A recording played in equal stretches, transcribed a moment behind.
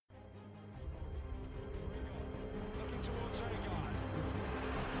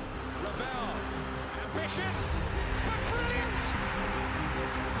Vicious, but brilliant.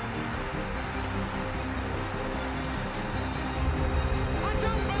 I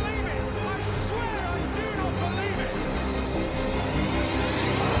don't believe it. I swear I do not believe it.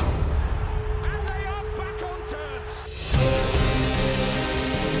 And they are back on terms.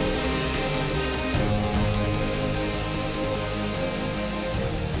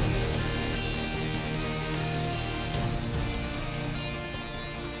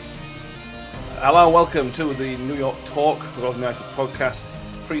 Hello and welcome to the New York Talk, the Northern United podcast.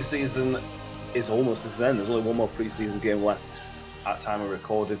 Pre-season is almost at its end. There's only one more pre-season game left at time of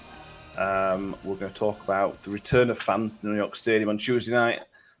recording. We're going to talk about the return of fans to New York Stadium on Tuesday night,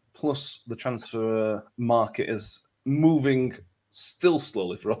 plus the transfer market is moving still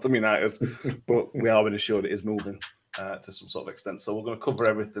slowly for Rotherham United, but we are assured it is moving to some sort of extent. So we're going to cover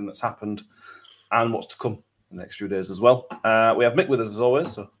everything that's happened and what's to come in the next few days as well. We have Mick with us as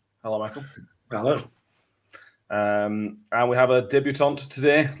always, so hello Michael. Hello. And we have a debutant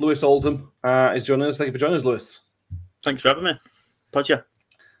today. Lewis Oldham is joining us. Thank you for joining us, Lewis. Thanks for having me. Pleasure.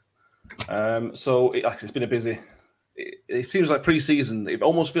 So it's been a busy... It seems like pre-season, it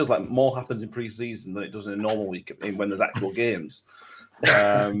almost feels like more happens in pre-season than it does in a normal week when there's actual games.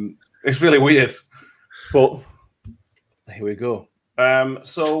 It's really weird. But here we go.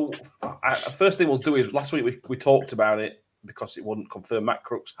 So first thing we'll do is, last week we talked about it, because it wasn't confirmed. Matt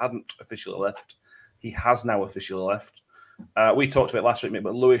Crooks hadn't officially left. He has now officially left. We talked about it last week,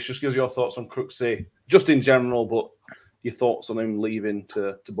 but Lewis, just give us your thoughts on Crooksy, just in general, but your thoughts on him leaving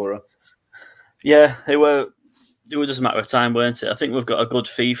to Borough. Yeah, it was just a matter of time, weren't it? I think we've got a good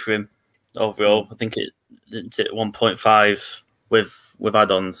fee for him overall. I think it's at 1.5 with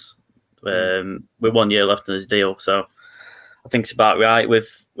add-ons, with 1 year left on his deal. So I think it's about right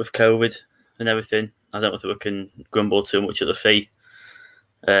with COVID and everything. I don't think we can grumble too much at the fee.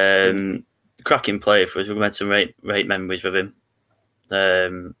 Cracking player for us. We've made some great memories with him.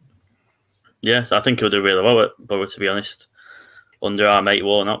 Yeah, I think he'll do really well at Borough, to be honest. Under our mate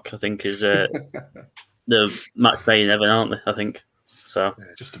Warnock, I think is the match made in heaven, aren't they? I think so. Yeah,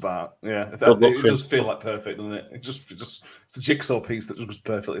 just about. Yeah, it does feel like perfect, doesn't it? It just it's a jigsaw piece that just goes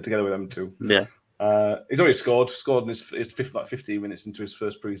perfectly together with them two. Yeah. He's already scored in his 15 minutes into his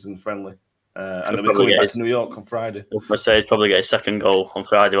first pre-season friendly. And then we're coming back to New York on Friday. I say he'll probably get his second goal on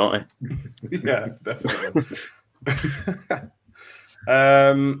Friday, won't he? Yeah, definitely.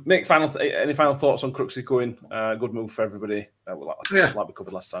 Nick, any final thoughts on Crooksy going? Good move for everybody. Like we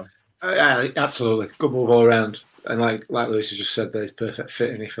covered last time. Absolutely, good move all around. And like Lewis has just said, there's perfect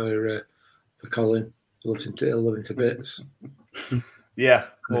fitting for Colin. Loves him to bits. Yeah,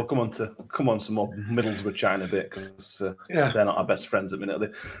 we'll come on some more Middlesbrough chat in a bit, because they're not our best friends at the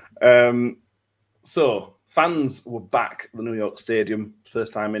minute. So fans were back at the New York Stadium,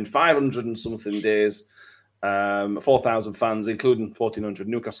 first time in 500 and something days. 4,000 fans, including 1,400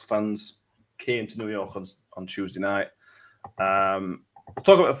 Newcastle fans, came to New York on Tuesday night. We'll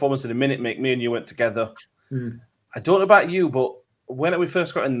talk about performance in a minute, Mick. Me and you went together. I don't know about you, but when we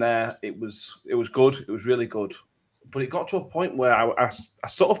first got in there, it was good. It was really good. But it got to a point where I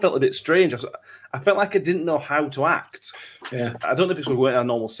sort of felt a bit strange. I felt like I didn't know how to act. Yeah. I don't know if it's we weren't in our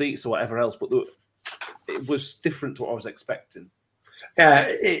normal seats or whatever else, but it was different to what I was expecting. Yeah,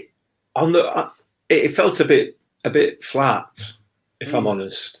 it felt a bit flat, if I'm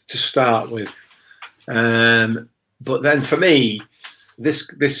honest, to start with. But then for me,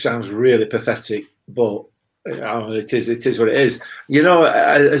 this sounds really pathetic, but it is what it is. You know,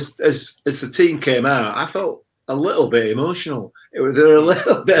 as the team came out, I felt a little bit emotional. There was a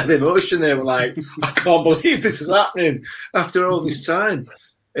little bit of emotion there. We're like, I can't believe this is happening after all this time.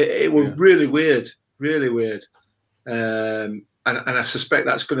 It was really weird. And I suspect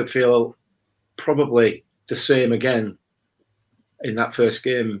that's going to feel probably the same again in that first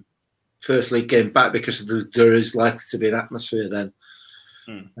league game back, because there is likely to be an atmosphere then.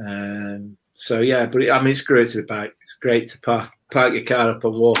 So yeah, but it's great to be back. It's great to park your car up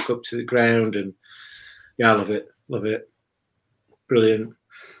and walk up to the ground, and I love it. Brilliant.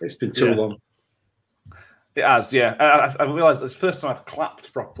 It's been too long. It has, yeah. I realised it's the first time I've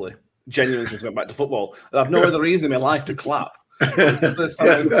clapped properly, genuinely, since I went back to football. And I've no other reason in my life to clap. It's the first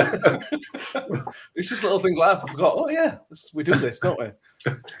time. It's just little things like that. I forgot, we do this, don't we?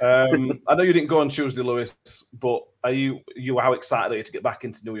 I know you didn't go on Tuesday, Lewis, but how excited are you to get back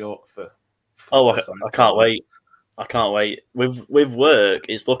into New York for I can't wait. I can't wait. With work,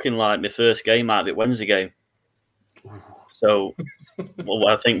 it's looking like my first game might be Wednesday game. So,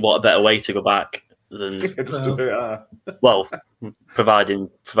 I think what a better way to go back than providing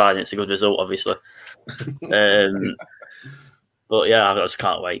it's a good result, obviously. But yeah, I just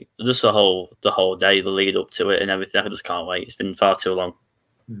can't wait. Just the whole day, the lead up to it and everything. I just can't wait. It's been far too long.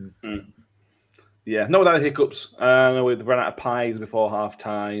 Mm. Yeah, no without hiccups. We ran out of pies before half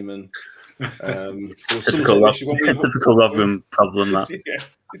time, and there was some Typical Rotherham problem. That yeah,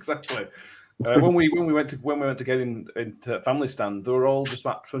 exactly. When we went to get into family stand, there were all just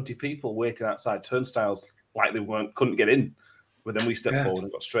about 20 people waiting outside turnstiles, like they couldn't get in. But then we stepped forward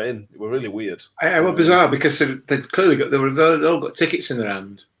and got straight in. It was really weird. It was bizarre because they clearly they all got tickets in their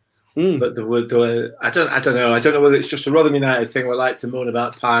hand. But there were I don't know. I don't know whether it's just a Rotherham United thing. We like to moan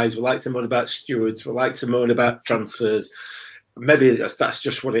about pies. We like to moan about stewards. We like to moan about transfers. Maybe that's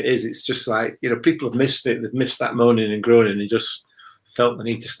just what it is. It's just like, people have missed it. They've missed that moaning and groaning. And just felt the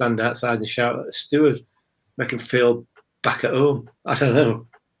need to stand outside and shout at the steward, make him feel back at home. I don't know.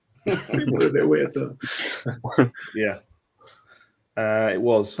 It was a bit weird though. Yeah. It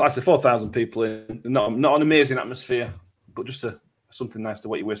was. I said 4,000 people in. Not an amazing atmosphere, but just something nice to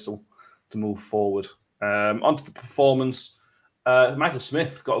wet your whistle to move forward. Onto the performance. Michael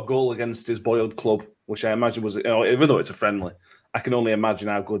Smith got a goal against his boyhood club, which I imagine was, even though it's a friendly, I can only imagine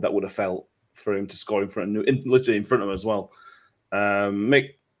how good that would have felt for him to score literally in front of him as well.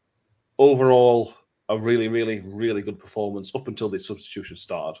 Make overall a really, really, really good performance up until the substitution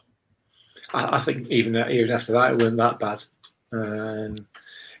started. I think even after that, it wasn't that bad. We've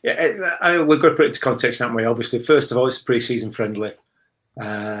got to put it into context, haven't we? Obviously, first of all, it's pre-season friendly.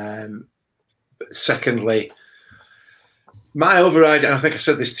 Secondly, my override, and I think I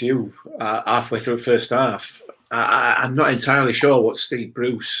said this to you halfway through the first half, I'm not entirely sure what Steve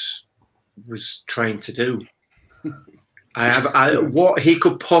Bruce was trying to do. What he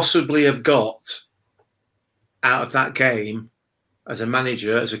could possibly have got out of that game as a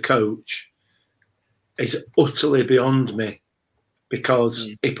manager, as a coach, is utterly beyond me. Because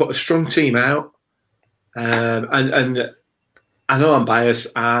he put a strong team out, and I know I'm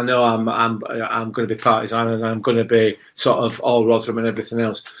biased. I know I'm going to be partisan, and I'm going to be sort of all Rotherham and everything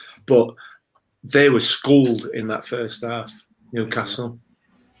else. But they were schooled in that first half. Newcastle,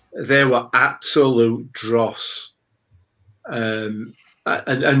 they were absolute dross, and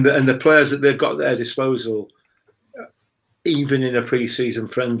the players that they've got at their disposal, even in a pre-season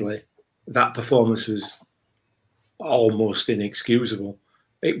friendly, that performance was almost inexcusable.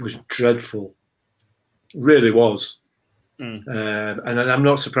 It was dreadful. Really was. And I'm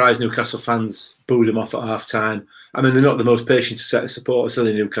not surprised Newcastle fans booed him off at half time. I mean, they're not the most patient set of supporters in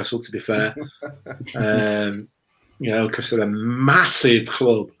Newcastle, to be fair. Because they're a massive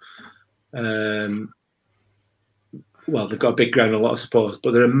club. Well, they've got a big ground and a lot of supporters,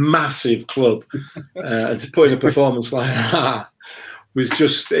 but they're a massive club. And to put in a performance like that was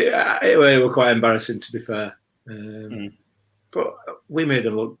just, it were quite embarrassing, to be fair. But we made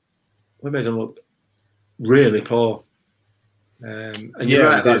them look really poor. And you're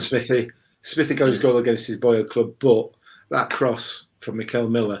right about Smithy. Smithy got his goal against his boyhood club, but that cross from Mikel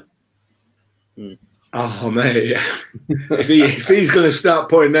Miller. Oh mate, if he's going to start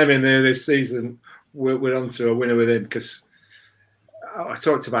putting them in there this season, we're on to a winner with him. Because I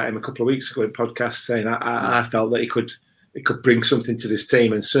talked about him a couple of weeks ago in podcast, saying I felt that he could bring something to this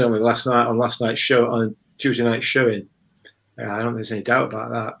team, and certainly last night's show on Tuesday night showing, I don't think there's any doubt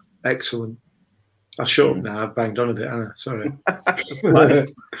about that. Excellent. I'll shut up now. I've banged on a bit, haven't I? Sorry.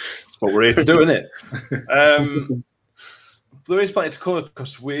 That's what we're here to do, isn't it? There is plenty to cover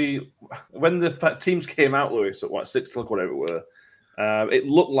because when the teams came out, Lewis, at 6 o'clock, whatever it were, it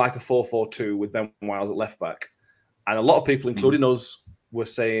looked like a 4-4-2 with Ben Wiles at left back, and a lot of people, including us, were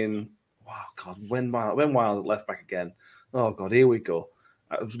saying, "Wow, God, when Wiles at left back again? Oh God, here we go."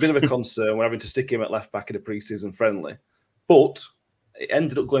 It was a bit of a concern. We're having to stick him at left back in a pre-season friendly, but it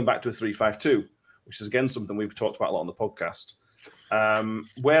ended up going back to a 3-5-2, which is again something we've talked about a lot on the podcast.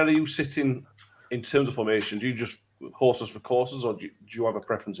 Where are you sitting in terms of formation? Do you just horses for courses, or do you have a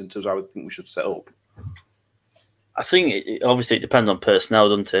preference in terms of how I think we should set up? I think obviously it depends on personnel,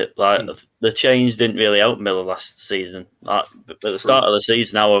 doesn't it? Like the change didn't really help Miller last season. At the start of the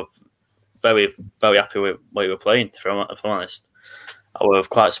season, I was very, very happy with what he was playing. If I'm honest, I was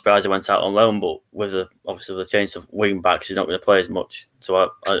quite surprised he went out on loan, but with the change of wing backs, he's not going to play as much. So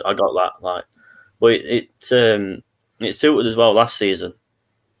I got that. But it suited as well last season.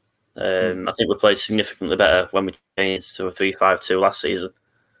 I think we played significantly better when we changed to a 3-5-2 last season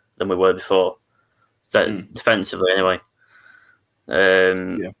than we were before. Defensively, anyway. I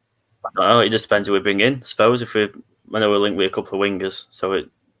don't know. It just depends who we bring in. I suppose I know we're linked with a couple of wingers, so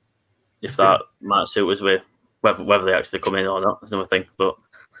if that might suit us with whether they actually come in or not, is another thing. But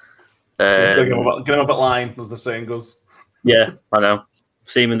get off that line, as the saying goes. Yeah, I know.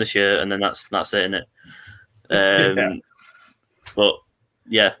 See him in the shirt, and then that's it, isn't it? But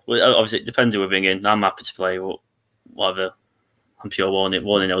yeah, obviously it depends who we bring in. I'm happy to play whatever. I'm sure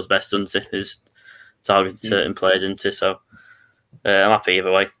Warney knows best, doesn't he? Is targeting certain players, isn't he? So I'm happy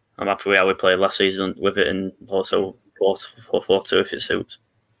either way. I'm happy with how we played last season with it, and also 4-4-2 if it suits.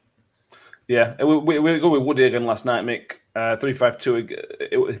 Yeah, we go with Woody again last night, Mick.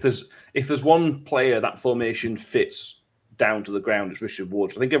 3-5-2. If there's one player that formation fits down to the ground, it's Richard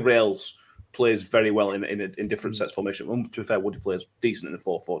Wood. I think everybody else plays very well in different sets of formation. To be fair, Woody plays decent in a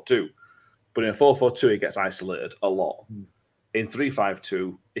 4-4-2, but in a 4-4-2 he gets isolated a lot. In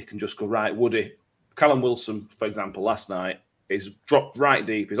 3-5-2, he can just go right. Woody, Callum Wilson, for example, last night is dropped right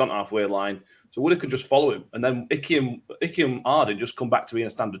deep. He's on halfway line, so Woody can just follow him, and then Icky and Arden just come back to being a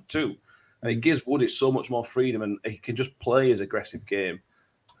standard 2. And it gives Woody so much more freedom, and he can just play his aggressive game.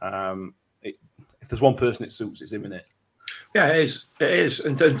 If there's one person it suits, it's him, innit? Yeah, it is. It is.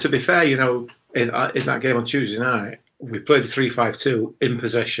 And to be fair, in that game on Tuesday night, we played 3-5-2 in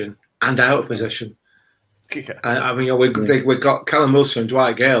possession and out of possession. Yeah. I mean, we got Callum Wilson and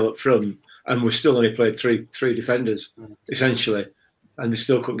Dwight Gale up front, and we still only played three defenders, essentially, and they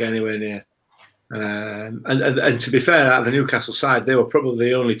still couldn't get anywhere near. And to be fair, out of the Newcastle side, they were probably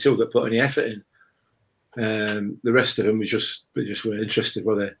the only two that put any effort in. The rest of them they just weren't interested,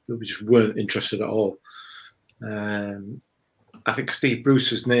 were they? They just weren't interested at all. I think Steve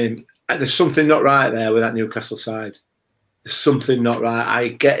Bruce's name. There's something not right there with that Newcastle side. There's something not right. I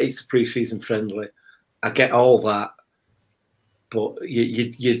get it's a pre-season friendly. I get all that, but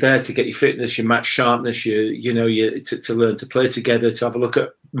you're there to get your fitness, your match sharpness, to learn to play together, to have a look at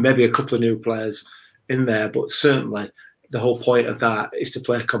maybe a couple of new players in there. But certainly, the whole point of that is to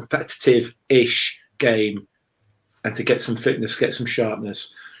play a competitive-ish game and to get some fitness, get some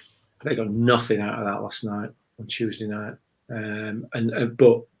sharpness. They got nothing out of that last night on Tuesday night.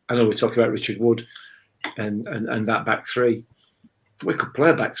 But I know we're talking about Richard Wood and that back three. We could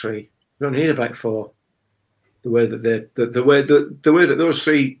play a back three. We don't need a back four. The way that those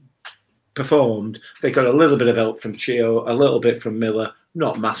three performed, they got a little bit of help from Chio, a little bit from Miller,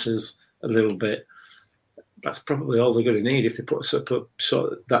 not masses, a little bit. That's probably all they're going to need if they put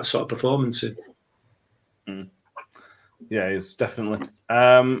that sort of performance in. Yeah, it's definitely.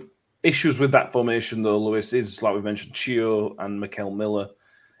 Issues with that formation, though, Lewis, is, like we mentioned, Chio and Mikel Miller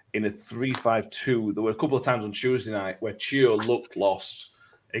in a 3-5-2. There were a couple of times on Tuesday night where Chio looked lost.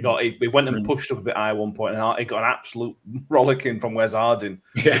 He went and pushed up a bit high at one point, and he got an absolute rollicking from Wes Harding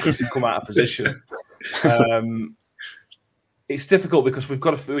because he'd come out of position. It's difficult because we've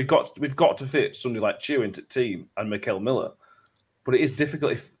got to fit somebody like Chio into the team and Mikel Miller, but it is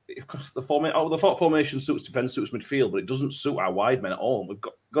difficult because the formation suits defence, suits midfield, but it doesn't suit our wide men at all. We've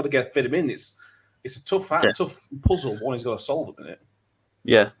got to fit him in. It's a tough puzzle one he's got to solve at the minute.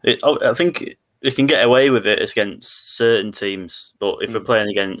 Yeah, I think we can get away with it against certain teams, but if we're playing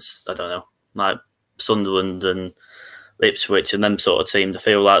against, I don't know, like Sunderland and Ipswich and them sort of teams, I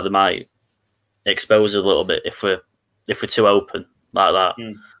feel like they might expose us a little bit if we're too open like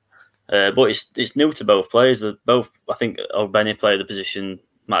that. But it's new to both players. They're both, I think, Benny played the position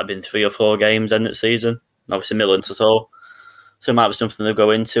might have been 3 or 4 games end of the season. Obviously, Millen's at all, so it might be something they'll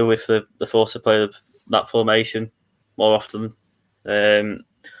go into if they're forced to play that formation more often. We'll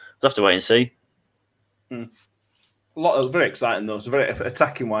have to wait and see. Very exciting though. So very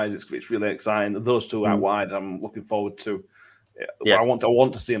attacking wise, it's really exciting. Those two out wide, I'm looking forward to. Yeah. I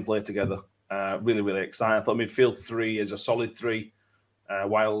want to see them play together. Really, really exciting. I thought midfield 3 is a solid 3.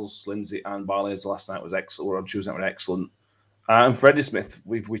 Wiles, Lindsay, and Barley's last night was excellent. Or on Tuesday night was excellent. And Freddie Smith,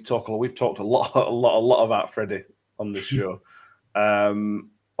 we've talked a lot about Freddie on this show.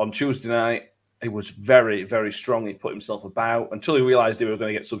 On Tuesday night, he was very, very strong. He put himself about until he realised he was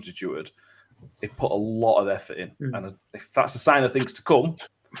going to get substituted. He put a lot of effort in, and if that's a sign of things to come,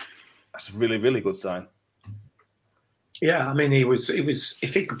 that's a really, really good sign. Yeah, I mean, he was.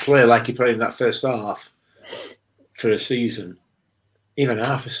 If he could play like he played in that first half for a season, even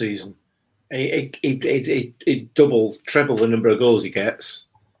half a season, he'd double, treble the number of goals he gets,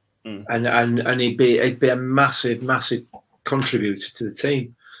 and he'd be a massive, massive contributor to the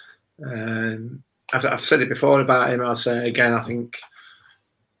team. I've said it before about him. I'll say it again. I think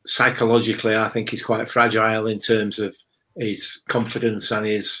psychologically, I think he's quite fragile in terms of his confidence and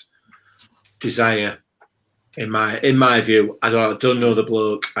his desire. In my view, I don't know the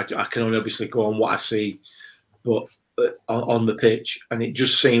bloke. I can only obviously go on what I see, but on the pitch, and it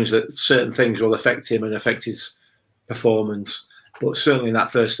just seems that certain things will affect him and affect his performance. But certainly in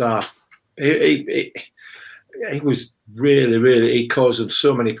that first half, he was really, really. He caused them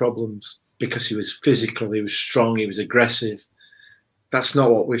so many problems because he was physical, he was strong, he was aggressive. That's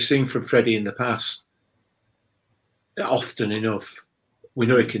not what we've seen from Freddie in the past. often enough. We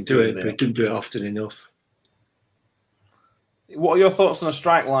know he can do it, but he doesn't do it often enough. What are your thoughts on a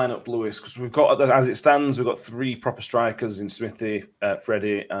strike lineup, Lewis? Because we've got, as it stands, we've got 3 proper strikers in Smithy,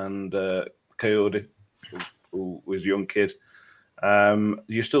 Freddie, and Coyote, who is a young kid. Do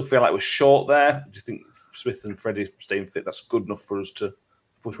you still feel like we're short there? Do you think Smith and Freddie staying fit, that's good enough for us to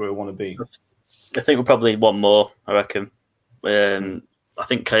push where we want to be? I think we probably want more, I reckon. I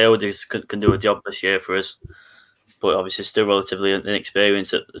think Coyotes can do a job this year for us, but obviously still relatively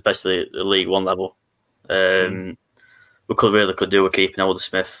inexperienced, especially at the League One level. We could do with keeping hold of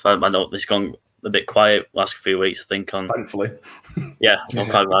Smith. I know he's gone a bit quiet last few weeks, I think. Thankfully. Yeah, I'm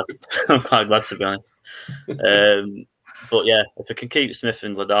quite glad. I'm quite glad, to be honest. But yeah, if we can keep Smith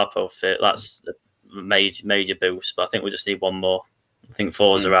and Ladapo fit, that's a major boost. But I think we just need one more. I think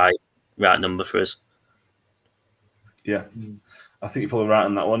 4 is the right number for us. Yeah, I think you're probably right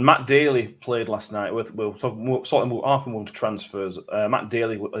on that one. Matt Daly played last night. We'll often move to transfers. Matt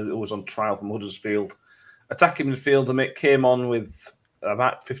Daly was on trial from Huddersfield. Attacking midfielder, came on with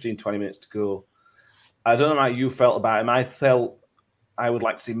about 15-20 minutes to go. I don't know how you felt about him. I felt I would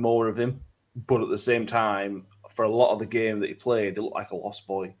like to see more of him, but at the same time, for a lot of the game that he played, he looked like a lost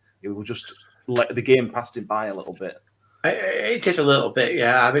boy. He was just let the game passed him by a little bit. It did a little bit,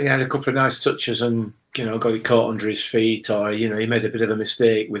 yeah. I mean, he had a couple of nice touches and, got it caught under his feet, or, he made a bit of a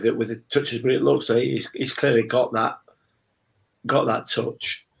mistake with the touches, but it looks like he's clearly got that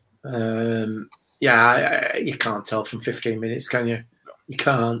touch. You can't tell from 15 minutes, can you? You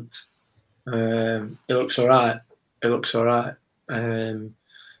can't. It looks all right.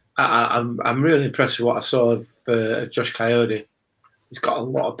 I'm really impressed with what I saw of Josh Coyote. He's got a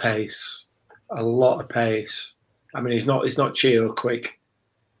lot of pace. I mean, he's not cheer or quick,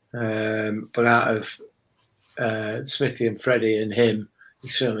 but out of Smithy and Freddie and him,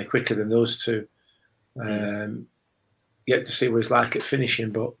 he's certainly quicker than those two. Yet to see what he's like at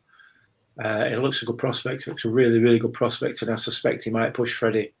finishing, but it looks a good prospect. It looks a really, really good prospect, and I suspect he might push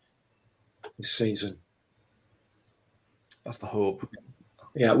Freddie this season. That's the hope.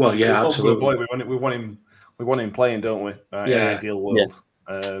 Yeah, well, yeah, absolutely. Boy, we want him playing, don't we? In an ideal world.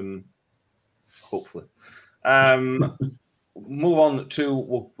 Yeah. Hopefully. Move on to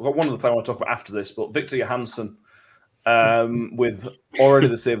one of the things I want to talk about after this, but Victor Johansson with already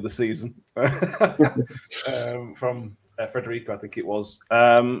the save of the season from Federico, I think it was.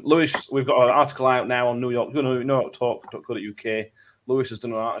 Lewis, we've got an article out now on New York Talk.co.uk. Lewis has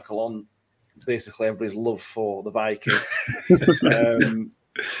done an article on basically everybody's love for the Viking.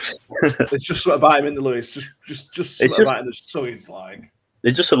 It's just sort of about him in the Lewis. Just sort of about him. So he's like,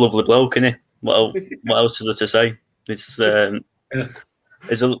 he's just a lovely bloke, isn't he? What else is there to say? It's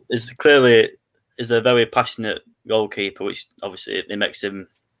clearly a very passionate goalkeeper, which obviously it makes him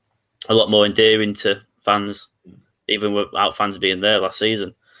a lot more endearing to fans, even without fans being there last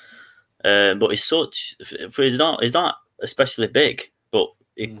season. But he's not especially big, but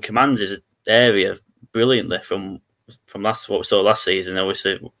he commands his area brilliantly from what we saw last season.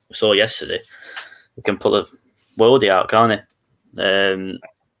 Obviously, we saw yesterday. He can pull a worldie out, can't he?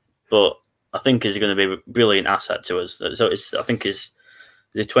 But I think he's going to be a brilliant asset to us. So I think he's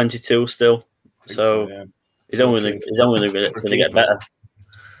 22 still. So yeah. He's only going to get better.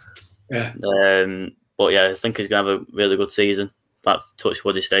 Yeah. But yeah, I think he's going to have a really good season. That touch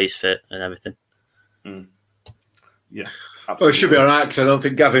wood, he stays fit and everything. Yeah. Absolutely. Well, it should be all right because I don't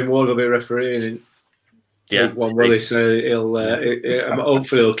think Gavin Ward will be refereeing in League One, will he? So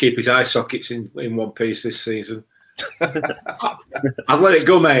hopefully he'll keep his eye sockets in one piece this season. I've let it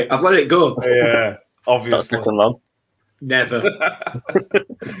go, mate. I've let it go. Yeah, obviously. Never. I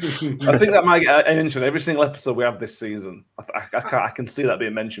think that might get mentioned every single episode we have this season. I can see that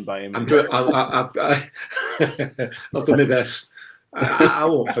being mentioned by him. I've done my best. I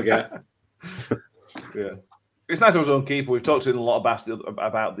won't forget. Yeah, it's nice to have his own keeper. We've talked to him a lot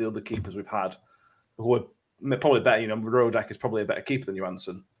about the other keepers we've had, who are probably better. Rodak is probably a better keeper than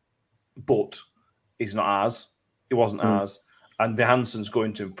Johansson, but he's not ours. He wasn't ours, and Johansson's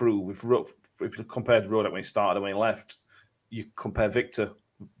going to improve. If you compared Rodak when he started and when he left, you compare Victor,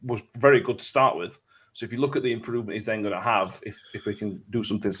 was very good to start with. So if you look at the improvement he's then going to have, if we can do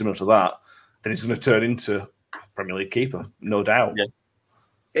something similar to that, then he's going to turn into a Premier League keeper, no doubt.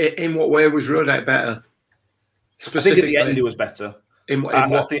 Yeah. In what way was Rodak better? I think at the end he was better. I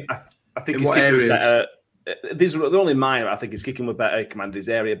think his kicking was better. These are the only minor. I think his kicking was better. He commanded his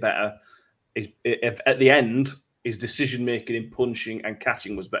area better. At the end, his decision making in punching and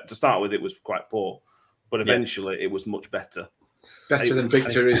catching was better. To start with, it was quite poor, but eventually it was much better. Better than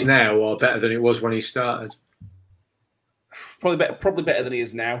Victor is now, or better than it was when he started? Probably better than he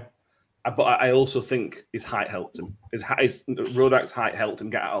is now. But I also think his height helped him. Rodak's height helped him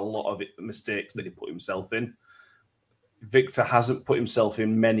get out a lot of mistakes that he put himself in. Victor hasn't put himself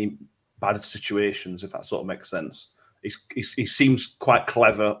in many bad situations, if that sort of makes sense. He seems quite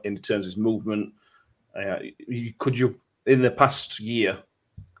clever in terms of his movement. Could you, in the past year,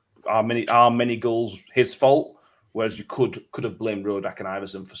 are many goals his fault? Whereas you could have blamed Rodak and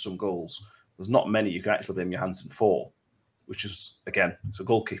Iverson for some goals. There's not many you can actually blame Johansson for, which is, again, it's a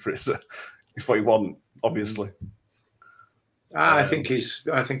goalkeeper. It's what you want, obviously. I think he's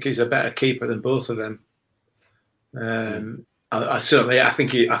a better keeper than both of them. I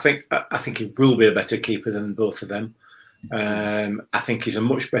think he will be a better keeper than both of them. I think he's a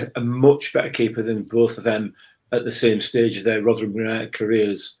much better keeper than both of them at the same stage of their Rotherham United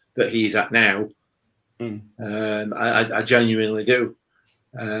careers that he's at now. I genuinely do.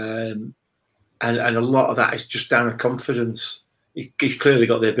 And a lot of that is just down to confidence. He's clearly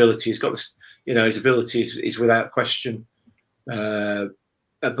got the ability. He's got this, his ability is without question. But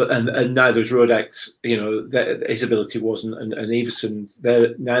neither is Rodak's. His ability wasn't, and Everson.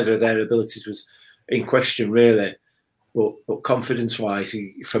 Neither of their abilities was in question really. But confidence-wise,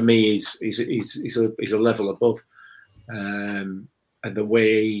 for me, he's a level above. And the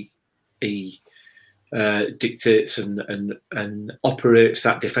way he dictates and operates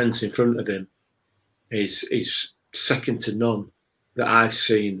that defence in front of him is second to none that I've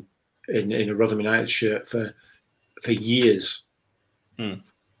seen in a Rotherham United shirt for years. And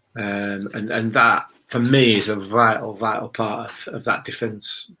that for me is a vital part of that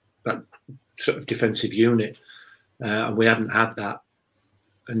defence, that sort of defensive unit. And we haven't had that,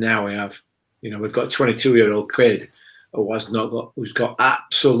 and now we have. We've got a 22-year-old kid who's got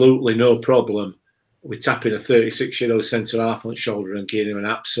absolutely no problem with tapping a 36-year-old centre half on the shoulder and giving him an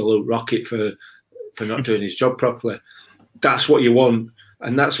absolute rocket for not doing his job properly. That's what you want,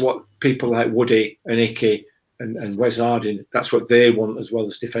 and that's what people like Woody and Icky and Wes Harding, that's what they want as well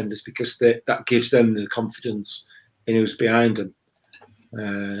as defenders, because that gives them the confidence in who's behind them,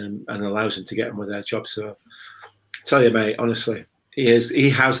 and allows them to get on with their job. So, I tell you, mate, honestly, he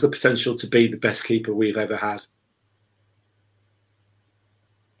has the potential to be the best keeper we've ever had.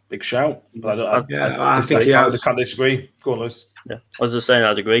 Big shout. But I think he has. I can't disagree. Go on, Lewis. Yeah, I was just saying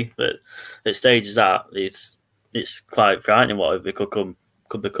I'd agree, but at stages that it's quite frightening what he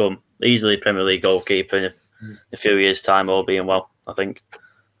could become. Easily Premier League goalkeeper in a few years' time, all being well. I think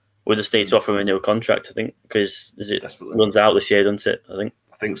we just need to offer him a new contract. I think because runs out this year, doesn't it?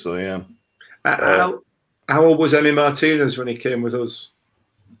 I think so. Yeah. How old was Emi Martinez when he came with us?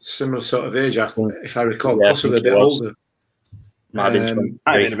 Similar sort of age, if I recall, possibly a bit older. Might have been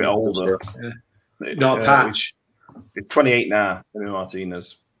a bit older. Yeah. Not Patch. 28 now, Emi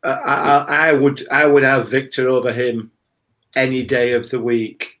Martinez. I would have Victor over him any day of the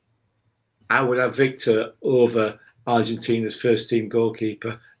week. I would have Victor over Argentina's first team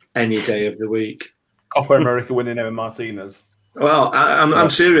goalkeeper any day of the week. Copa America winning Emi Martinez. Well, I'm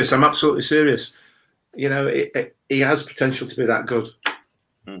serious. I'm absolutely serious. He has potential to be that good.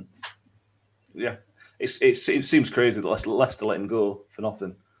 Yeah, it seems crazy that Leicester let him go for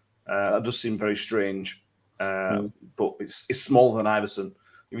nothing. That does seem very strange. But it's smaller than Iverson.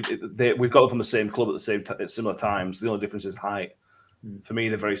 We've got them from the same club at similar times. The only difference is height. For me,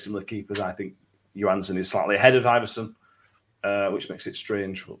 they're very similar keepers. I think Johansson is slightly ahead of Iverson, which makes it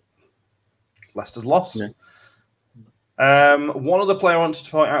strange. But Leicester's lost. Yeah. One other player I wanted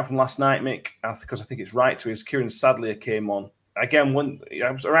to point out from last night, Mick, because I think it's right to, is Kieran Sadlier came on. Again, when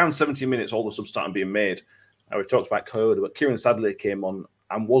it was around 70 minutes, all the subs started being made. We talked about Coyote, but Kieran Sadlier came on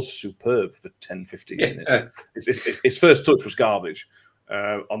and was superb for 10, 15 minutes. His first touch was garbage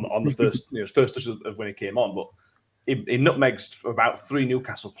on the first, his first touch of when he came on, but he nutmegged about 3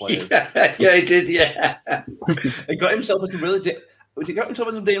 Newcastle players. Yeah, he did, yeah. He got himself into he got himself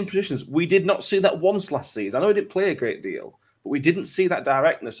in some dangerous positions. We did not see that once last season. I know he didn't play a great deal, but we didn't see that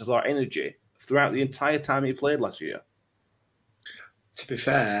directness of our energy throughout the entire time he played last year. To be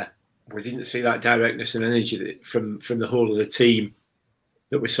fair, we didn't see that directness and energy from the whole of the team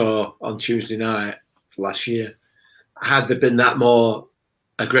that we saw on Tuesday night last year. Had there been that more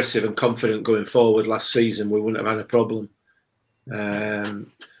aggressive and confident going forward last season, we wouldn't have had a problem.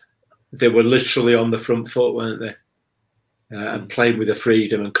 They were literally on the front foot, weren't they? And played with a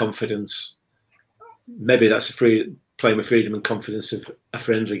freedom and confidence. Maybe that's playing with freedom and confidence of a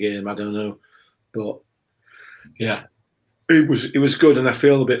friendly game. I don't know, but yeah, it was good, and I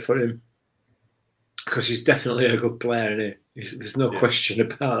feel a bit for him because he's definitely a good player, isn't he? There's no question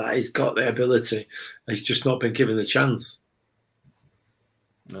about that. He's got the ability. He's just not been given the chance.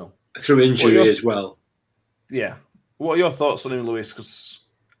 No, through injury as well. Yeah. What are your thoughts on him, Lewis? Because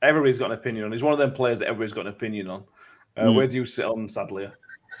everybody's got an opinion on. He's one of them players that everybody's got an opinion on. Where do you sit on Sadlier?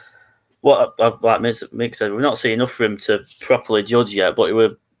 What like Mick said, we're not seeing enough for him to properly judge yet, but he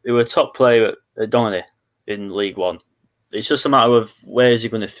were a top player at Donny in League One. It's just a matter of where is he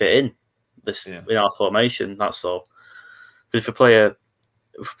going to fit in in our formation. That's all. Because if we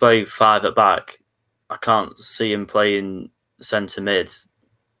play 5 at back, I can't see him playing centre mid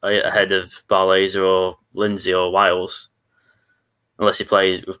ahead of Barlaser or Lindsay or Wiles, unless we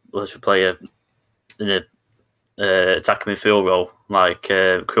play in a attacking midfield role like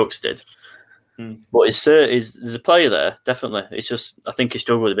Crooks did. But there's a player there, definitely. It's just I think he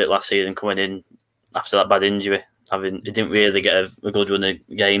struggled a bit last season coming in after that bad injury. He didn't really get a good run of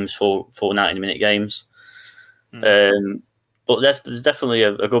games, full 90-minute games. But there's definitely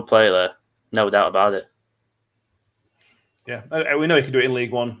a good player there, no doubt about it. Yeah, we know he can do it in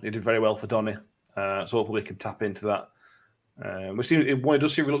League One. He did very well for Donny, so hopefully we can tap into that. It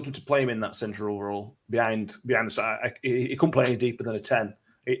does seem reluctant to play him in that central role behind the side. He couldn't play any deeper than a 10.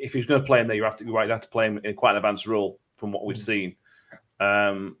 If he's going to play him there, you have to play him in quite an advanced role from what we've seen.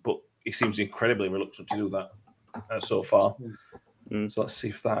 But he seems incredibly reluctant to do that so far. So let's see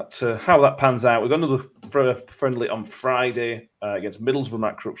if how that pans out. We've got another friendly on Friday against Middlesbrough.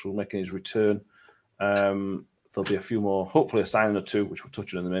 Matt Crooks will be making his return. There'll be a few more, hopefully a signing or two, which we'll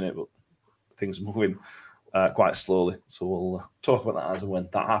touch on in a minute, but things are moving quite slowly. So we'll talk about that as and when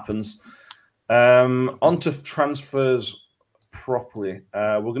that happens. On to transfers properly.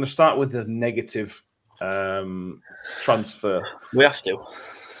 We're going to start with the negative transfer. We have to.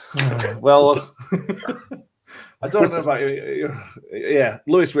 Well, I don't know about you. Yeah,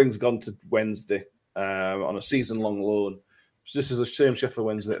 Lewis Wing's gone to Wednesday on a season-long loan. This is the same Sheffield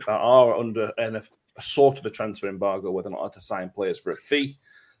Wednesday that are under a sort of a transfer embargo where they're not allowed to sign players for a fee,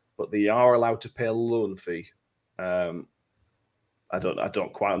 but they are allowed to pay a loan fee. I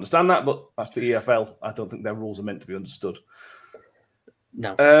don't quite understand that, but that's the EFL. I don't think their rules are meant to be understood.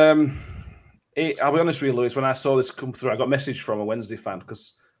 No. I'll be honest with you, Lewis. When I saw this come through, I got a message from a Wednesday fan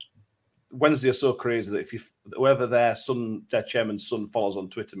because Wednesday are so crazy that whoever their chairman's son follows on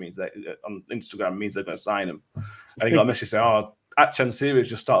Twitter on Instagram means they're going to sign him. And he got a message saying, "Oh, at Chancery's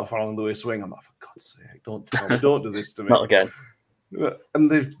just started following Lewis Wing." I'm like, for God's sake, don't tell me, don't do this to me. Not again.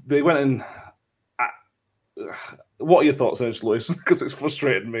 And they went in. What are your thoughts on this, Lewis? Because it's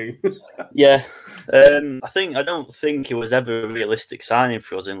frustrated me. Yeah, I don't think it was ever a realistic signing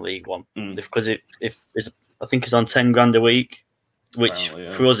for us in League One because I think it's on $10,000 a week, which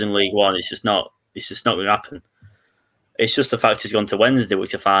for us in League One it's just not going to happen. It's just the fact he's gone to Wednesday,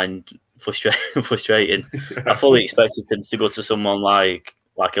 which I find frustrating. Yeah. I fully expected him to go to someone like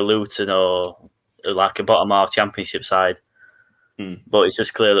a Luton or like a bottom half Championship side, but it's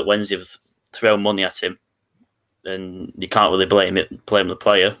just clear that Wednesday have thrown money at him. And you can't really blame the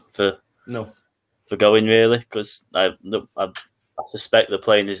player for going, really, because I suspect they're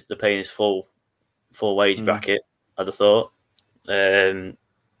paying his full wage bracket. I'd have thought.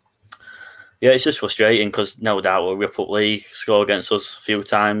 It's just frustrating because no doubt we'll rip up league, score against us a few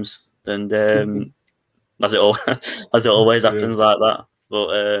times, and as it always happens like that. But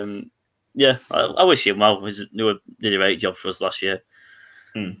I wish him well. He did a great job for us last year.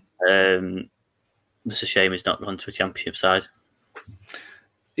 It's a shame he's not gone to a Championship side.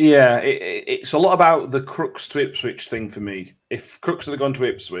 Yeah, it's a lot about the Crooks to Ipswich thing for me. If Crooks had gone to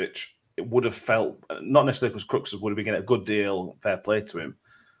Ipswich, it would have felt, not necessarily because Crooks would have been getting a good deal, fair play to him,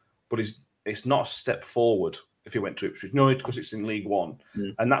 but it's not a step forward if he went to Ipswich. No, because it's in League One.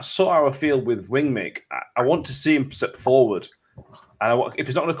 And that's sort of how I feel with Wingmick. I want to see him step forward. And if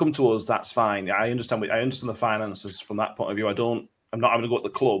he's not going to come to us, that's fine. I understand the finances from that point of view. I'm not having to go at the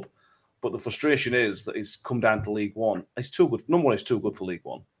club. But the frustration is that he's come down to League One. He's too good. Number one, he's too good for League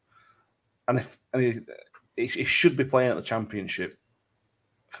One. And he should be playing at the Championship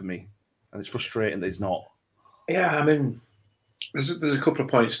for me. And it's frustrating that he's not. Yeah, I mean, there's a couple of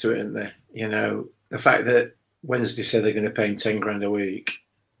points to it, isn't there? You know, the fact that Wednesday said they're going to pay him $10,000 a week.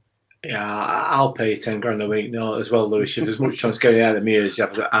 Yeah, I'll pay you $10,000 a week. No, as well, Lewis. If there's much chance getting out of me as you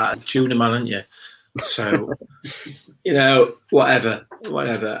have a tuna man, haven't you? So, you know, whatever.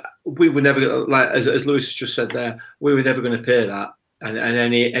 We were never going to, like as Lewis has just said there, we were never going to pay that. And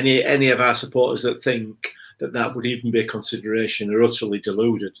any of our supporters that think that would even be a consideration are utterly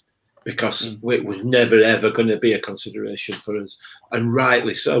deluded, because it was never ever going to be a consideration for us, and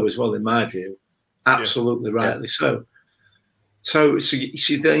rightly so as well, in my view. Absolutely rightly so. So you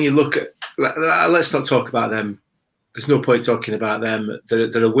see, then you look at. Let's not talk about them. There's no point talking about them.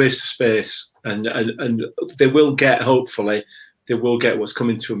 They're a waste of space, and they will get. Hopefully, they will get what's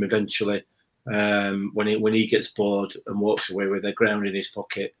coming to them eventually. when he gets bored and walks away with a ground in his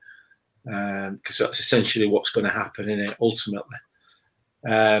pocket, because that's essentially what's going to happen, isn't it? Ultimately,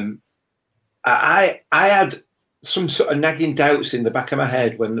 I had some sort of nagging doubts in the back of my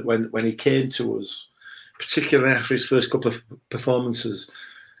head when he came to us, particularly after his first couple of performances.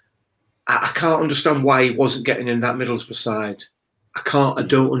 I can't understand why he wasn't getting in that Middlesbrough side. I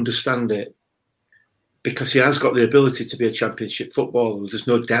don't understand it, because he has got the ability to be a championship footballer. There's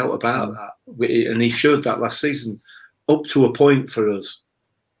no doubt about that. And he showed that last season up to a point for us.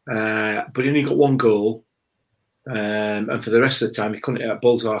 But he only got one goal. And for the rest of the time, he couldn't hit that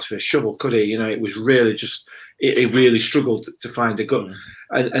bull's arse with a shovel, could he? It was really just, he really struggled to find a goal.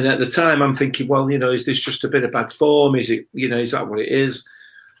 And at the time, I'm thinking, well, is this just a bit of bad form? Is it, is that what it is?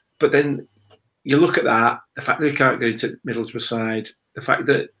 But then you look at that, the fact that he can't get into Middlesbrough side, the fact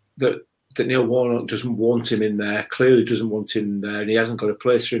that Neil Warnock doesn't want him in there, clearly doesn't want him in there, and he hasn't got a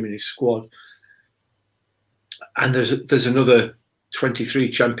place for him in his squad. And there's another 23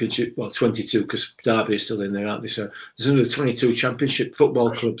 championship, well, 22, because Derby is still in there, aren't they? So there's another 22 championship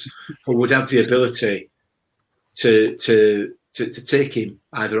football clubs who would have the ability to take him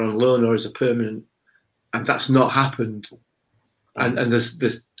either on loan or as a permanent, and that's not happened. And there's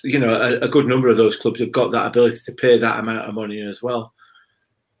a good number of those clubs have got that ability to pay that amount of money as well.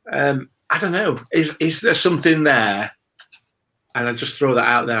 I don't know. Is there something there? And I just throw that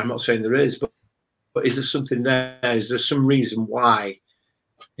out there. I'm not saying there is, but is there something there? Is there some reason why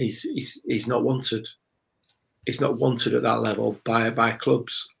he's not wanted? He's not wanted at that level by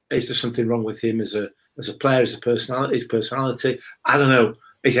clubs. Is there something wrong with him as a player, as a personality? His personality? I don't know.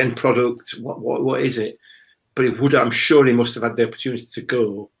 His end product? What is it? But I'm sure he must have had the opportunity to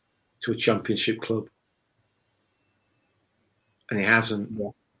go to a championship club, and he hasn't.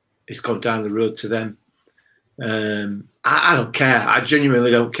 Yeah. He's gone down the road to them. I don't care. I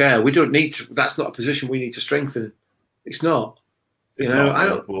genuinely don't care. We don't need to. That's not a position we need to strengthen. It's not. It's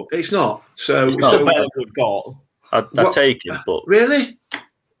not. So it's not better than we've got. I'd take him, but really.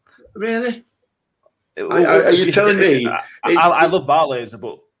 Are you telling me? I love Barlaser,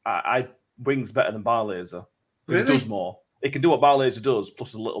 but Wing's better than Barlaser. Really? He does more. He can do what Barlaser does,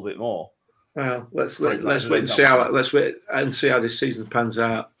 plus a little bit more. Well, let's wait and see how this season pans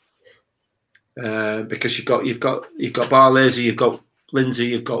out. Because you've got Barlaser, you've got Lindsay,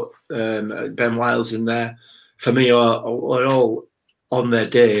 you've got Ben Wiles in there. For me, are all on their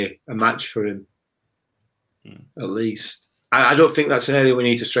day a match for him, at least. I don't think that's an area we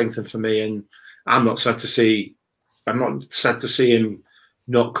need to strengthen for me, and I'm not sad to see him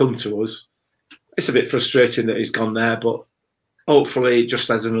not come to us. It's a bit frustrating that he's gone there, but hopefully it just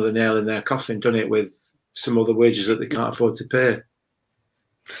adds another nail in their coffin, doesn't it, with some other wages that they can't afford to pay.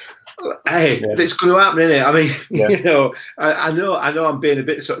 Hey, it's going to happen, isn't it? I mean, I know I'm being a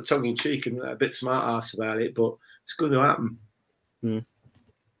bit sort of tongue-in-cheek and a bit smart-ass about it, but it's going to happen.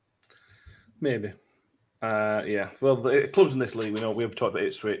 Maybe. Well, the clubs in this league, we've talked about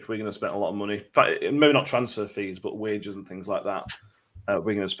Ipswich, we're going to spend a lot of money. In fact, maybe not transfer fees, but wages and things like that. We're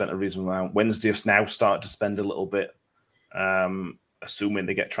going to spend a reasonable amount. Wednesday has now started to spend a little bit, assuming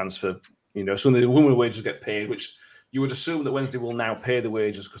they get transferred. Assuming the women wages get paid, which you would assume that Wednesday will now pay the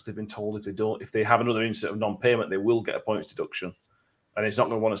wages because they've been told if they have another incident of non-payment, they will get a points deduction, and it's not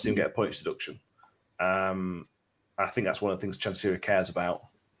going to want to see them get a points deduction. I think that's one of the things Chansiri cares about,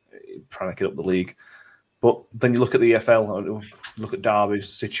 trying to get up the league. But then you look at the EFL, look at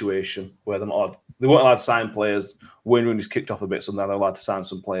Derby's situation, where they weren't allowed to sign players. Wayne Rooney's kicked off a bit, so now they're allowed to sign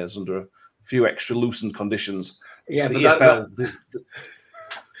some players under a few extra loosened conditions. Yeah, so the EFL...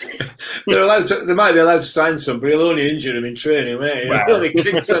 They might be allowed to sign some, but he'll only injure him in training, mate. He'll only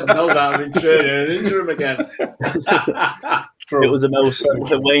kick 7 nils out of him in training and injure him again. It was the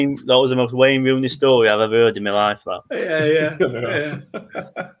most Wayne Rooney story I've ever heard in my life.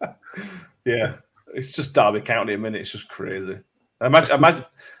 Yeah. It's just Derby County. It's just crazy. Imagine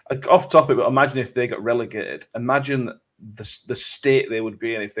off topic, but imagine if they got relegated. Imagine the state they would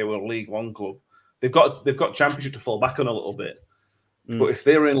be in if they were a League One club. They've got Championship to fall back on a little bit. But if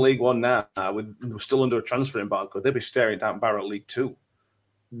they were in League One now, they were still under a transfer embargo, they'd be staring down barrel at League Two.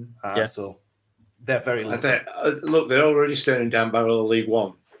 So they're very look, they're already staring down barrel at League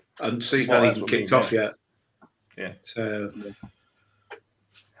One, and the season hasn't even kicked off yet. Yeah. So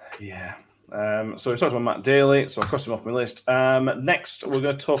so we talked about Matt Daly, so I crossed him off my list. Next, we're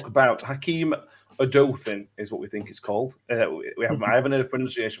going to talk about Hakeem Odofin, is what we think it's called. I haven't heard a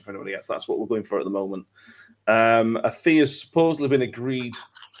pronunciation for anybody yet, so that's what we're going for at the moment. A fee has supposedly been agreed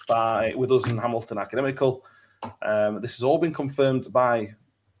with us and Hamilton Academical. This has all been confirmed by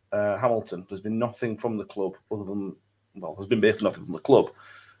Hamilton. There's been nothing from the club other than, there's been basically nothing from the club.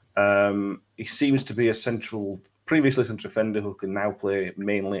 He seems to be a previously central defender who can now play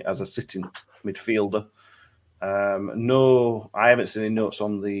mainly as a sitting midfielder. No, I haven't seen any notes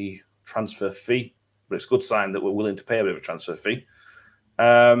on the transfer fee, but it's a good sign that we're willing to pay a bit of a transfer fee.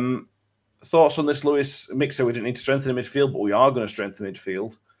 Thoughts on this, Lewis? Mixer, we didn't need to strengthen the midfield, but we are going to strengthen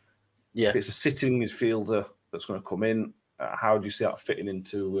midfield. Yeah. If it's a sitting midfielder that's going to come in, how do you see that fitting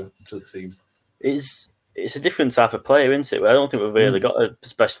into to the team? It's a different type of player, isn't it? I don't think we've really got a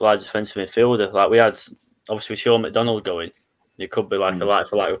specialised defensive midfielder. Like we had, obviously, with Sean McDonald going, it could be like a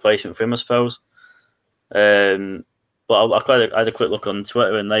like-for-like replacement for him, I suppose. But I had a quick look on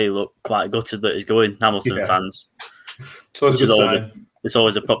Twitter, and they look quite gutted that he's going. Hamilton fans. It's always a good sign. It's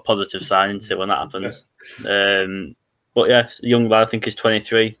always a positive sign, isn't it, when that happens? But yeah, young lad, I think he's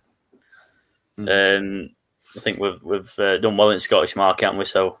 23. I think we've done well in the Scottish market, haven't we?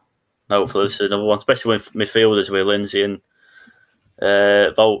 So hopefully this is another one, especially with midfielders with Lindsay and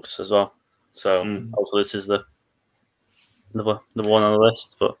Volks as well. So hopefully this is the one on the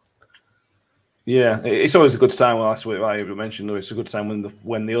list. But yeah, it's always a good sign. Well, that's what I mentioned. Though it's a good sign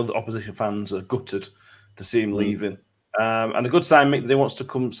when the other opposition fans are gutted to see him leaving, and a good sign that he wants to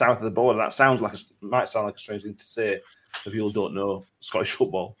come south of the border. That might sound like a strange thing to say if people don't know Scottish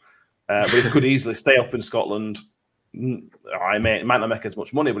football. But he could easily stay up in Scotland. It might not make as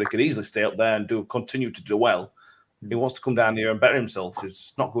much money, but he could easily stay up there and continue to do well. He wants to come down here and better himself.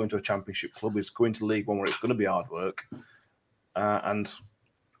 He's not going to a championship club. He's going to League One where it's going to be hard work. And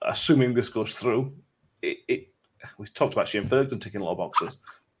assuming this goes through, we've talked about Shane Ferguson ticking a lot of boxes.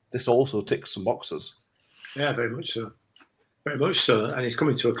 This also ticks some boxes. Yeah, very much so. Very much so. And he's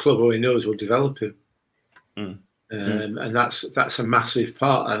coming to a club where he knows will develop him. And that's a massive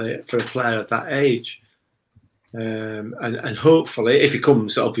part of it for a player of that age. And hopefully, if he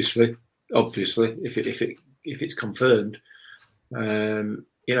comes, obviously, if it's confirmed,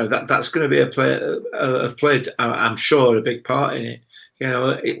 that's going to be a player have played. I'm sure a big part in it.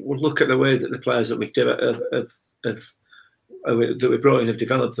 We'll look at the way that the players that we've that we brought in have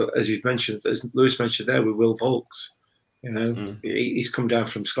developed, as you've mentioned, as Lewis mentioned there, with Will Volks. He's come down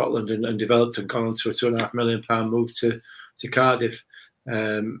from Scotland and developed and gone on to a £2.5 million move to Cardiff.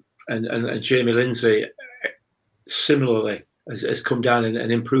 And Jamie Lindsay similarly has come down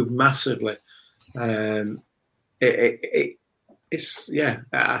and improved massively. I think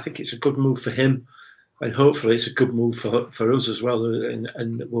it's a good move for him, and hopefully it's a good move for us as well,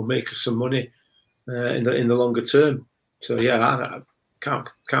 and will make us some money in the longer term. So I can't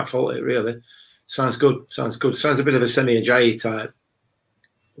fault it really. Sounds good. Sounds a bit of a Semi-Ajayi type.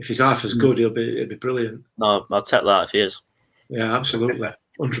 If he's half as good, he'll be brilliant. No, I'll take that if he is. Yeah, absolutely,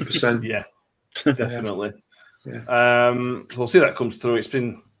 100%. Yeah, definitely. Yeah. So we'll see that comes through. It's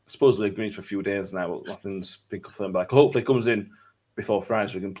been supposedly agreed for a few days now, but nothing's been confirmed back. Hopefully, it comes in before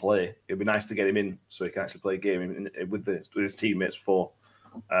Friday so we can play. It'd be nice to get him in so he can actually play a game with his teammates for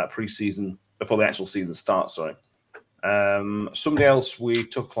pre-season before the actual season starts. Sorry. Somebody else we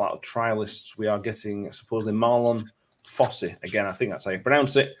took a lot of trialists. We are getting supposedly Marlon Fossey. Again, I think that's how you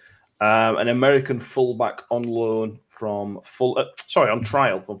pronounce it. An American fullback on loan from on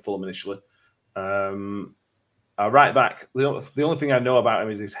trial from Fulham initially. Right back. The only thing I know about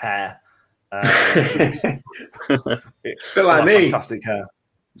him is his hair. Bit like me. Fantastic hair.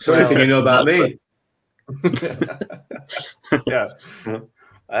 So anything you know about me? Yeah.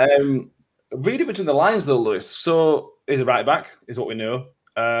 Reading between the lines, though, Lewis. So he's a right back, is what we know.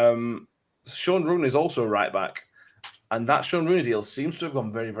 Sean Rooney is also a right back, and that Sean Rooney deal seems to have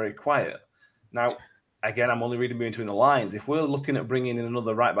gone very, very quiet. Now, again, I'm only reading between the lines. If we're looking at bringing in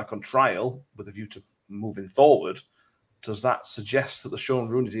another right back on trial with a view to moving forward, does that suggest that the Sean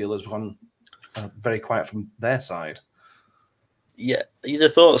Rooney deal has gone very quiet from their side? Yeah, you'd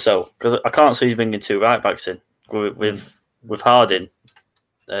have thought so, because I can't see he's bringing two right backs in with Harding.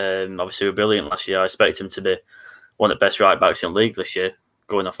 Obviously, we were brilliant last year. I expect him to be one of the best right backs in the league this year,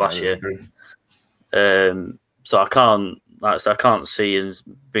 going off last year. So I can't see him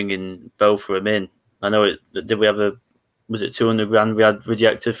bringing both of them in. I know did we have was it 200 grand we had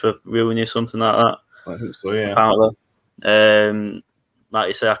rejected for Rooney or something like that? I think so, yeah. Apparently. Like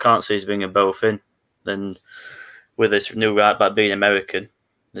you say, I can't see he's bringing both in. And with this new right back being American,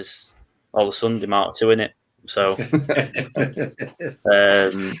 there's all of a sudden Mark 2 in it. So,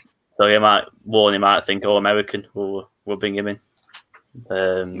 so he might think, American, we'll bring him in.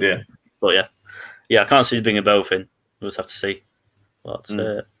 But I can't see he's bringing both in. We'll just have to see what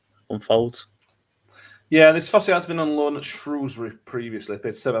unfolds. Yeah, this Fossey has been on loan at Shrewsbury previously. He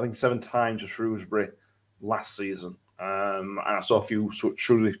played 7 times at Shrewsbury last season. And I saw a few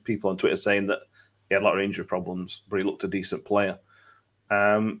Shrewsbury people on Twitter saying that he had a lot of injury problems, but he looked a decent player.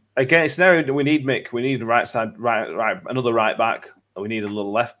 Again, it's an area that we need, Mick. We need a right side, another right back. We need a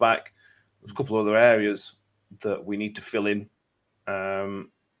little left back. There's a couple of other areas that we need to fill in. The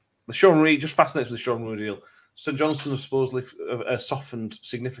Sean Reid, just fascinated with the Sean Reid deal. St Johnstone have supposedly softened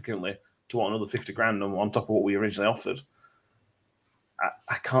significantly to want another 50 grand on top of what we originally offered.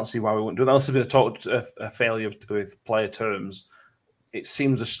 I can't see why we wouldn't do that. Unless there's been a failure with player terms. It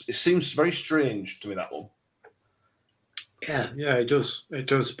seems very strange to me, that one. Yeah, it does. It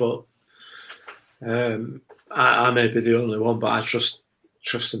does, but I may be the only one, but I trust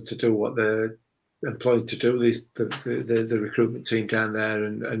them to do what they're employed to do. The recruitment team down there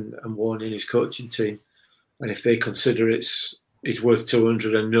and Warne and his coaching team. And if they consider it's worth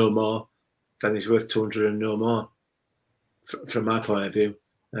 200 and no more, then it's worth 200 and no more. From my point of view,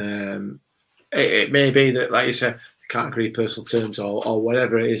 it may be that, like you said, they can't agree personal terms or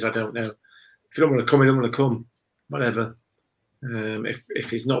whatever it is. I don't know. If you don't want to come, you don't want to come. Whatever.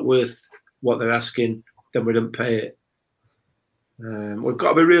 If it's not worth what they're asking, then we don't pay it. We've got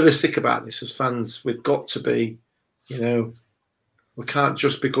to be realistic about this as fans. We've got to be, we can't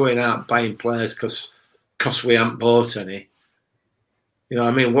just be going out buying players because we haven't bought any. You know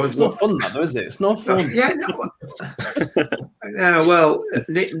what I mean? It's not fun, that, though, is it? It's not fun. Yeah, no. Well,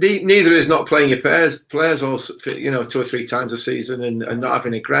 neither is not playing your players all, 2 or 3 times a season and not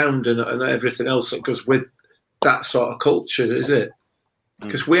having a ground and everything else that goes with that sort of culture, is it?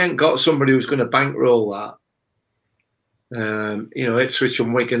 Because we ain't got somebody who's going to bankroll that. Ipswich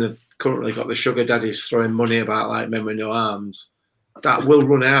and Wigan have currently got the sugar daddies throwing money about like men with no arms. That will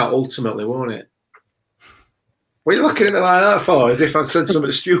run out ultimately, won't it? What are you looking at me like that for? As if I've said something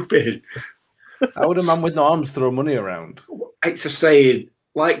stupid. How would a man with no arms throw money around? It's a saying.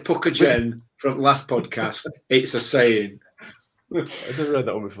 Like Pucker Jen from last podcast, it's a saying. I've never read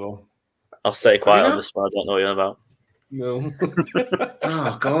that one before. I'll stay quiet on this one. I don't know what you're about. No.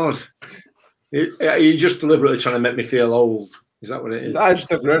 Oh, God. Are you just deliberately trying to make me feel old? Is that what it is? I just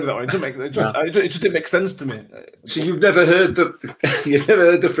never heard of that one. It just didn't make sense to me. So you've never heard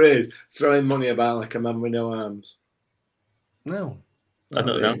the phrase throwing money about like a man with no arms? No. I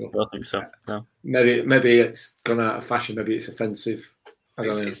don't know. I don't think so. No. Maybe it's gone out of fashion. Maybe it's offensive. I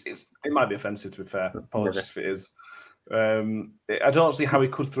don't know. It might be offensive, to be fair. Apologies if it is. I don't see how he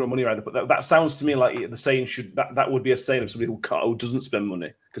could throw money around, but that sounds to me like the saying that would be a saying of somebody who doesn't spend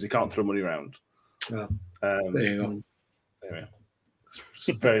money because he can't throw money around. Oh, there you go. Anyway, it's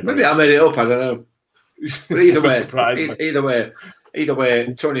very, maybe I made it up. I don't know. But either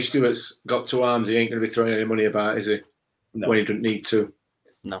way, Tony Stewart's got 2 arms. He ain't going to be throwing any money about, is he? No. When he doesn't need to.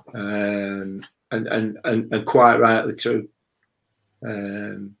 No. And quite rightly too.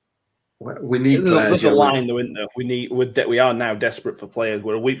 We need players. There's a line though, isn't there? We are now desperate for players.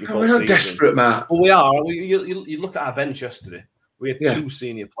 We're a week before. We're not desperate, Matt. Well, we are. You look at our bench yesterday. We had 2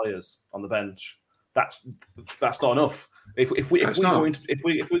 senior players on the bench. That's not enough. If we're going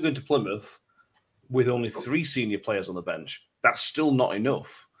to Plymouth with only 3 senior players on the bench, that's still not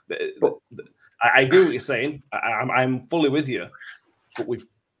enough. But I agree with what you're saying. I'm fully with you. But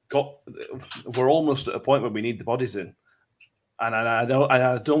we're almost at a point where we need the bodies in. And I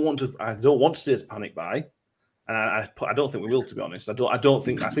don't want to see us panic buy, and I don't think we will, to be honest. I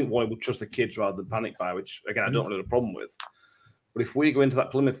think Warne would trust the kids rather than panic buy, which again I don't have a problem with. But if we go into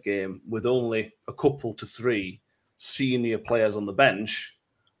that Plymouth game with only a couple to 3 senior players on the bench,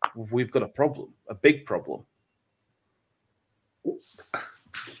 we've got a problem, a big problem.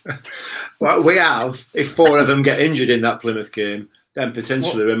 Well, we have. If 4 of them get injured in that Plymouth game, then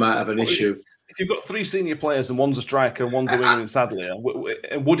potentially we might have an issue. If you've got 3 senior players and one's a striker and one's a winger in Sadler,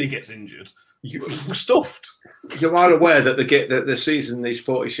 and Woody gets injured, we're stuffed. You are aware that the season is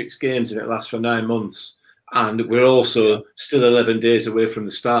 46 games and it lasts for 9 months, and we're also still 11 days away from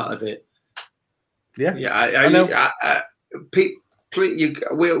the start of it. Yeah, I know. We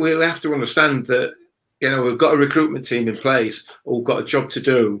have to understand that we've got a recruitment team in place who've got a job to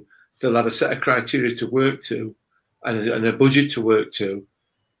do. They'll have a set of criteria to work to and a budget to work to.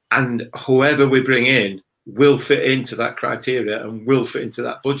 And whoever we bring in will fit into that criteria and will fit into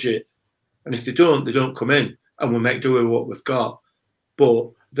that budget. And if they don't come in, and we'll make do with what we've got. But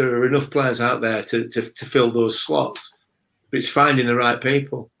there are enough players out there to fill those slots. But it's finding the right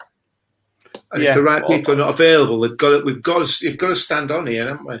people. And if the right people are not available, you've got to stand on here,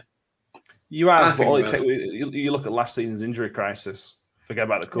 haven't we? You have. You look at last season's injury crisis. Forget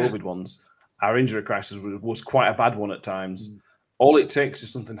about the COVID ones. Our injury crisis was quite a bad one at times. All it takes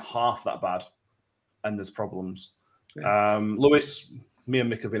is something half that bad, and there's problems. Yeah. Lewis, me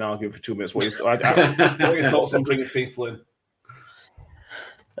and Mick have been arguing for 2 minutes. What are your thoughts on bringing people in?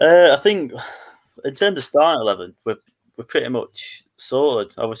 I think in terms of starting 11, we're pretty much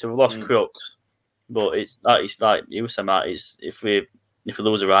sorted. Obviously, we've lost Crooks, but it's like you were saying, Matt. It's if we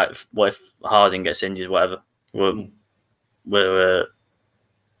lose a right, what if Harding gets injured, whatever, we're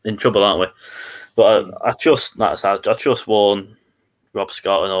in trouble, aren't we? But I trust Warren, Rob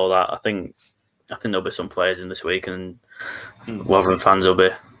Scott, and all that. I think there'll be some players in this week, and Rotherham fans will be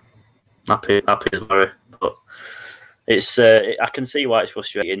happy as Larry. But it's I can see why it's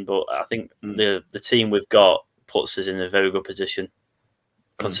frustrating, but I think the team we've got puts us in a very good position,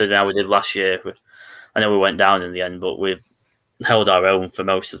 considering how we did last year. I know we went down in the end, but we've held our own for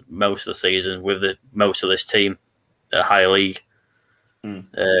most of the season with most of this team at higher league.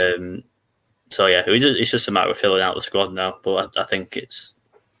 So yeah, it's just a matter of filling out the squad now. But I think it's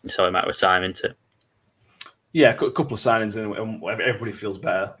only a matter of time, isn't it? Yeah, a couple of signings and everybody feels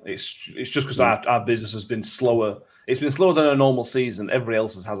better. It's just because our business has been slower. It's been slower than a normal season. Everybody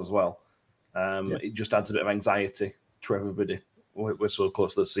else's has as well. It just adds a bit of anxiety to everybody. We're so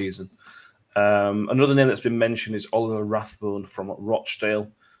close to the season. Another name that's been mentioned is Oliver Rathbone from Rochdale,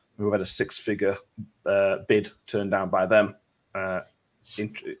 who had a 6-figure bid turned down by them. The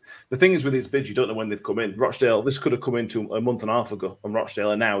thing is with these bids, you don't know when they've come in. Rochdale, this could have come into a month and a half ago, and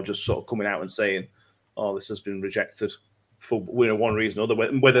Rochdale are now just sort of coming out and saying, "Oh, this has been rejected for one reason or other."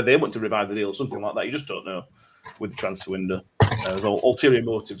 Whether they want to revive the deal or something like that, you just don't know with the transfer window. There's ulterior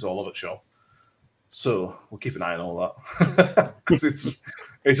motives all over, sure. So we'll keep an eye on all that because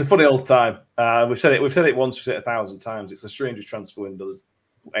it's a funny old time. We've said it once, we've said it 1,000 times. It's the strangest transfer window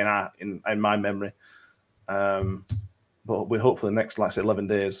in my memory. But we're hopefully in the next 11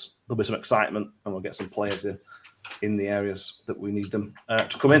 days there'll be some excitement and we'll get some players in the areas that we need them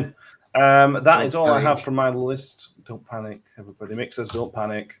to come in. That is all I have from my list. Don't panic, everybody. Mick says don't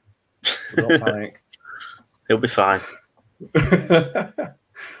panic. So don't panic. He'll be fine.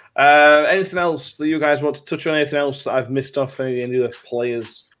 Anything else that you guys want to touch on? Anything else that I've missed off? Any other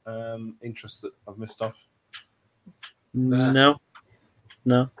players' interest that I've missed off? No.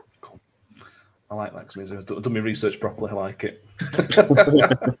 Cool. I like that because it means I've done my research properly. I like it.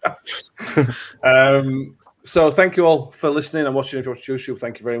 So thank you all for listening and watching. If you watch YouTube,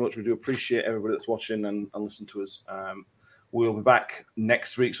 thank you very much. We do appreciate everybody that's watching and listen to us. We'll be back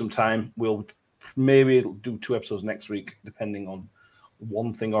next week sometime. We'll maybe do 2 episodes next week, depending on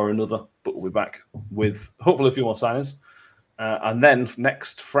one thing or another. But we'll be back with hopefully a few more signings. And then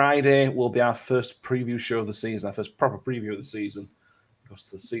next Friday will be our first preview show of the season, our first proper preview of the season, because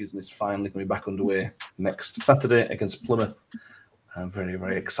the season is finally going to be back underway next Saturday against Plymouth. I'm very,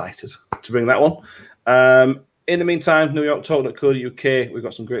 very excited to bring that one. In the meantime, newyorktalk.co.uk, we've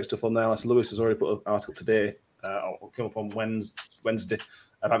got some great stuff on there. Like Lewis has already put an article today. It'll come up on Wednesday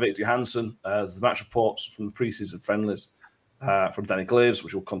about Victor Johansson. The match reports from the pre-season friendlies from Danny Glaves,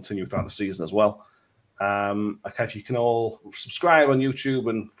 which will continue throughout the season as well. If you can all subscribe on YouTube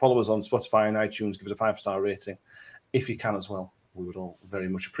and follow us on Spotify and iTunes, give us a 5-star rating if you can as well. We would all very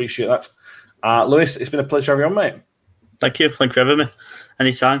much appreciate that. Lewis, it's been a pleasure having you on, mate. Thank you for having me.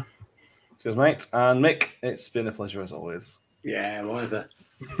 Anytime. Cheers, mate. And Mick, it's been a pleasure as always. Yeah, whatever.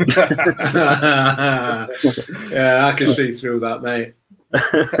 Yeah, I can see through that, mate.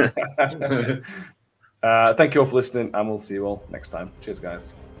 Thank you all for listening, and we'll see you all next time. Cheers,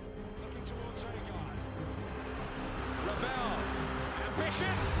 guys. Looking towards Odegaard. Ravel,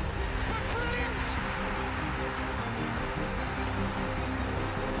 ambitious.